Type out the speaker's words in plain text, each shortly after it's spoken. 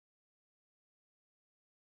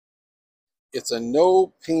It's a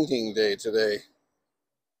no painting day today.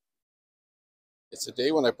 It's a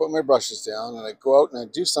day when I put my brushes down and I go out and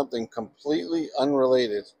I do something completely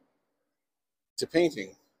unrelated to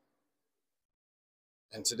painting.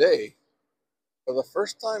 And today, for the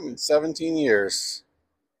first time in 17 years,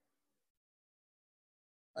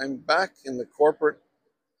 I'm back in the corporate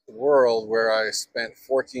world where I spent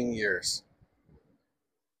 14 years.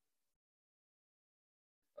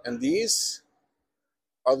 And these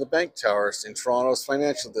are the bank towers in Toronto's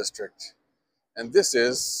financial district. And this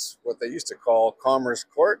is what they used to call Commerce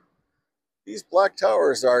Court. These black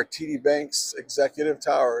towers are TD Bank's executive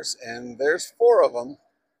towers, and there's four of them.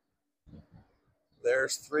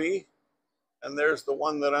 There's three, and there's the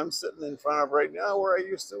one that I'm sitting in front of right now where I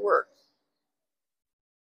used to work.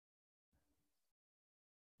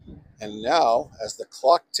 And now, as the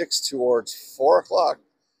clock ticks towards 4 o'clock,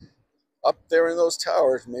 up there in those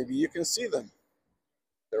towers, maybe you can see them.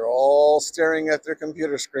 They're all staring at their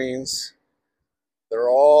computer screens. They're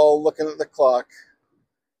all looking at the clock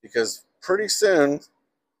because pretty soon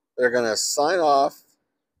they're going to sign off,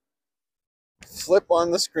 flip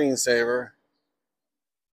on the screensaver,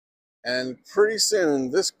 and pretty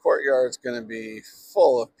soon this courtyard's going to be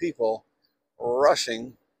full of people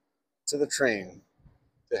rushing to the train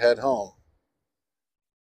to head home.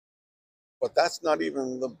 But that's not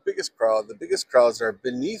even the biggest crowd. The biggest crowds are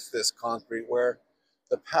beneath this concrete where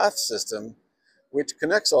the path system, which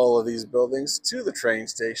connects all of these buildings to the train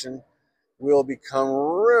station, will become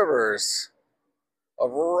rivers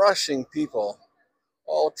of rushing people,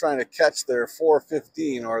 all trying to catch their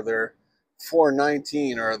 4:15 or their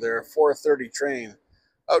 4:19 or their 4:30 train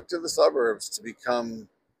out to the suburbs to become,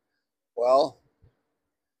 well,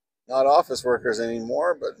 not office workers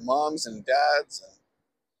anymore, but moms and dads, and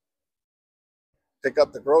pick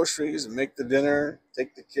up the groceries and make the dinner,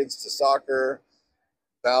 take the kids to soccer,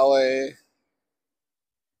 ballet,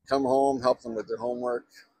 come home, help them with their homework.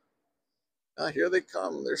 Now here they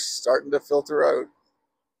come. They're starting to filter out.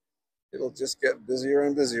 It'll just get busier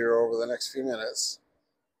and busier over the next few minutes.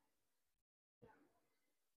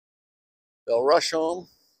 They'll rush home.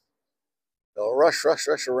 They'll rush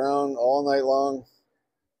around all night long.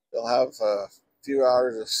 They'll have a few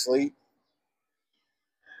hours of sleep.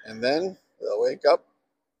 And then they'll wake up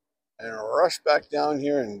and rush back down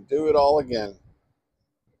here and do it all again.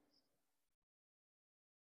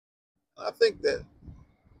 I think that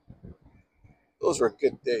those were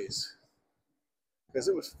good days because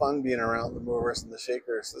it was fun being around the movers and the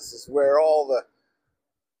shakers. This is where all the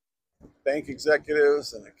bank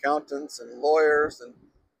executives and accountants and lawyers and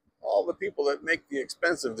all the people that make the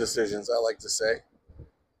expensive decisions, I like to say,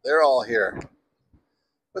 they're all here.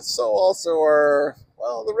 But so also are,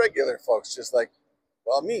 well, the regular folks, just like,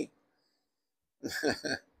 well, me.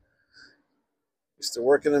 Used to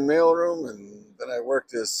work in a mailroom, and then I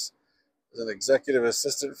worked as an executive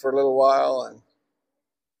assistant for a little while, and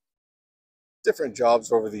different jobs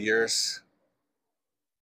over the years.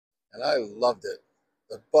 And I loved it.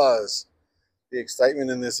 The buzz, the excitement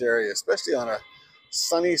in this area, especially on a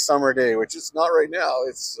sunny summer day, which it's not right now.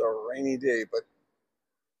 It's a rainy day, but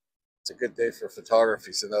it's a good day for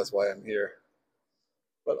photography, so that's why I'm here.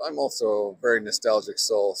 But I'm also a very nostalgic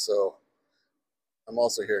soul, so I'm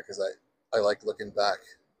also here because I like looking back.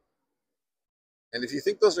 And if you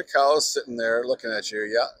think those are cows sitting there looking at you,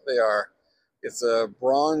 yeah, they are. It's a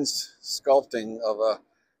bronze sculpting of a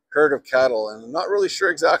herd of cattle, and I'm not really sure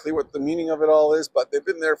exactly what the meaning of it all is, but they've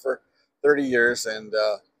been there for 30 years, and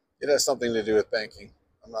it has something to do with banking.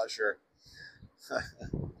 I'm not sure.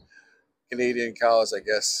 Canadian cows, I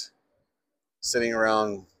guess, sitting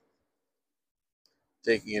around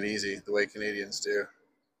taking it easy the way Canadians do.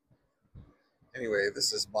 Anyway,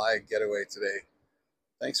 this is my getaway today.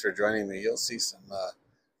 Thanks for joining me. You'll see some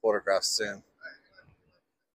photographs soon.